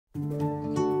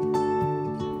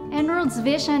Nworld's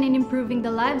vision in improving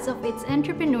the lives of its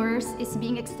entrepreneurs is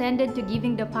being extended to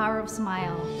giving the power of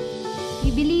smile. We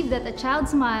believe that a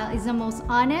child's smile is the most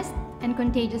honest and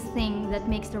contagious thing that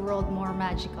makes the world more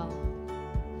magical.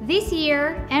 This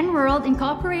year, Nworld, in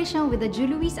cooperation with the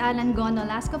Juluis Allan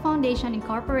Nolasco Foundation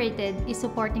Incorporated, is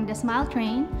supporting the Smile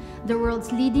Train, the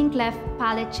world's leading cleft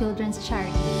palate children's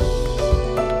charity.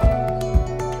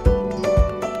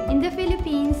 In the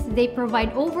Philippines, they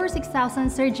provide over 6,000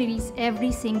 surgeries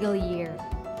every single year.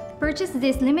 Purchase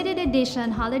these limited edition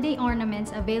holiday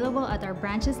ornaments available at our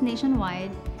branches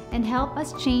nationwide and help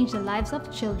us change the lives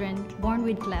of children born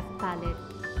with cleft palate.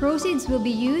 Proceeds will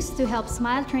be used to help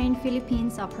Smile Train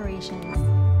Philippines operations.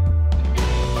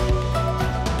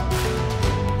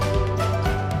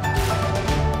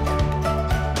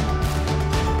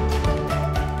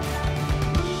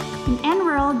 In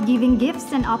Nworld, giving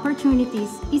gifts and opportunities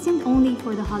isn't only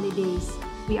for the holidays.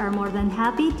 We are more than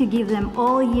happy to give them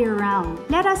all year round.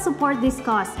 Let us support this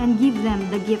cause and give them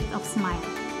the gift of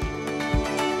smile.